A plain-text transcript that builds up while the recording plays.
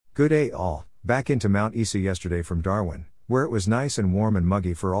Good day all, back into Mount Isa yesterday from Darwin, where it was nice and warm and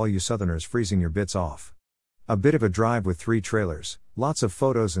muggy for all you southerners freezing your bits off. A bit of a drive with 3 trailers, lots of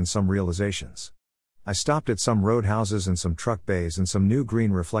photos and some realizations. I stopped at some roadhouses and some truck bays and some new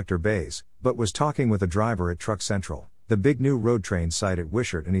green reflector bays, but was talking with a driver at Truck Central, the big new road train site at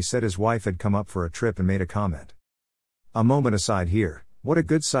Wishart, and he said his wife had come up for a trip and made a comment. A moment aside here, what a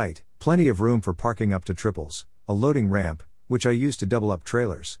good site, plenty of room for parking up to triples, a loading ramp, which I used to double up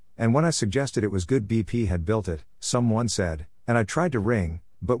trailers, and when I suggested it was good BP had built it, someone said, and I tried to ring,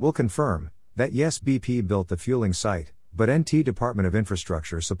 but will confirm, that yes, BP built the fueling site, but NT Department of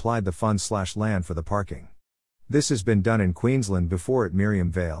Infrastructure supplied the funds/land for the parking. This has been done in Queensland before at Miriam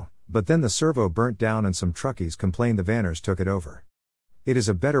Vale, but then the servo burnt down and some truckies complained the vanners took it over. It is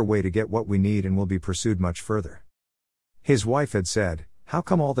a better way to get what we need and will be pursued much further. His wife had said, how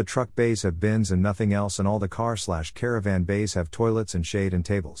come all the truck bays have bins and nothing else, and all the car/caravan bays have toilets and shade and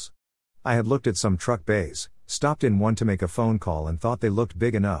tables? I had looked at some truck bays, stopped in one to make a phone call and thought they looked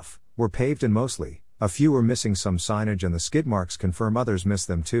big enough, were paved and mostly, a few were missing some signage and the skid marks confirm others missed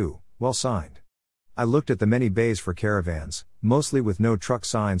them too, well signed. I looked at the many bays for caravans, mostly with no truck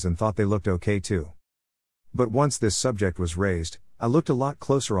signs, and thought they looked okay too. But once this subject was raised, I looked a lot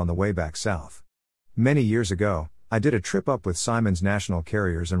closer on the way back south. Many years ago, I did a trip up with Simon's National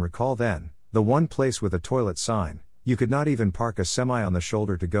Carriers and recall then, the one place with a toilet sign, you could not even park a semi on the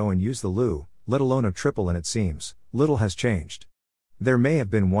shoulder to go and use the loo, let alone a triple, and it seems, little has changed. There may have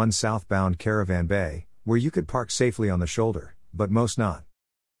been one southbound caravan bay, where you could park safely on the shoulder, but most not.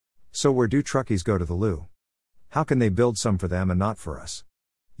 So where do truckies go to the loo? How can they build some for them and not for us?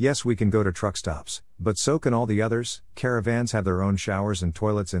 Yes, we can go to truck stops, but so can all the others. Caravans have their own showers and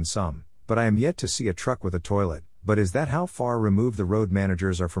toilets in some, but I am yet to see a truck with a toilet. But is that how far removed the road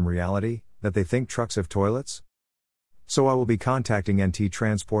managers are from reality, that they think trucks have toilets? So I will be contacting NT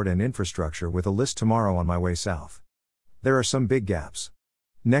Transport and Infrastructure with a list tomorrow on my way south. There are some big gaps.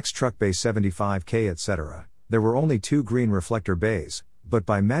 Next truck bay 75K etc., there were only 2 green reflector bays, but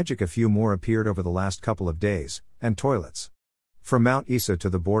by magic a few more appeared over the last couple of days, and toilets. From Mount Isa to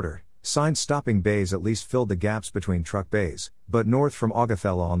the border, signs stopping bays at least filled the gaps between truck bays, but north from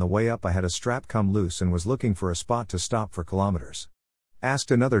Augathella on the way up I had a strap come loose and was looking for a spot to stop for kilometers. Asked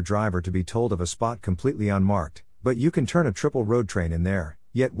another driver to be told of a spot completely unmarked, but you can turn a triple road train in there,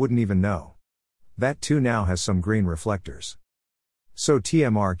 yet wouldn't even know. That too now has some green reflectors. So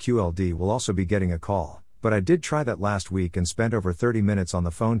TMR QLD will also be getting a call, but I did try that last week and spent over 30 minutes on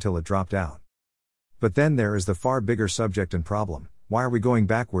the phone till it dropped out. But then there is the far bigger subject and problem. Why are we going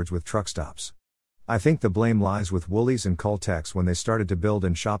backwards with truck stops? I think the blame lies with Woolies and Caltex when they started to build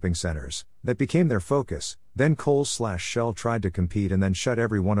in shopping centers. That became their focus. Then Coles/Shell tried to compete and then shut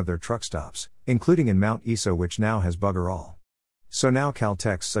every one of their truck stops, including in Mount Isa, which now has bugger all. So now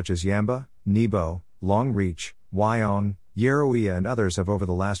Caltex such as Yamba, Nebo, Longreach, Wyong, Yeroia and others have over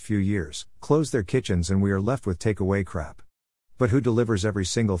the last few years closed their kitchens and we are left with takeaway crap. But who delivers every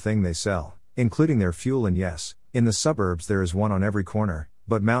single thing they sell, including their fuel? And yes, in the suburbs there is one on every corner,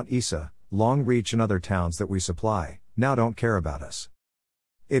 but Mount Isa, Longreach and other towns that we supply, now don't care about us.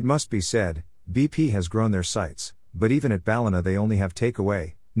 It must be said, BP has grown their sites, but even at Ballina they only have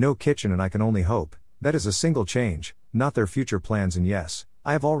takeaway, no kitchen, and I can only hope that is a single change, not their future plans. And yes,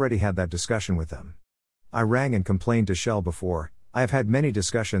 I have already had that discussion with them. I rang and complained to Shell before. I have had many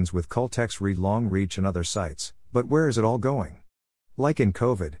discussions with Caltex, Reed, Longreach and other sites, but where is it all going? Like in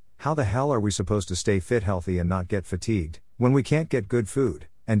COVID, how the hell are we supposed to stay fit, healthy and not get fatigued, when we can't get good food,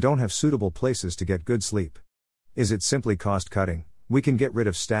 and don't have suitable places to get good sleep? Is it simply cost cutting? We can get rid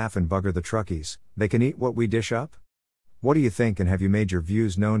of staff and bugger the truckies, they can eat what we dish up? What do you think, and have you made your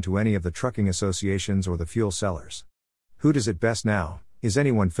views known to any of the trucking associations or the fuel sellers? Who does it best now? Is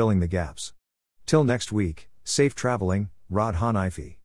anyone filling the gaps? Till next week, safe traveling, Rod Hanifi.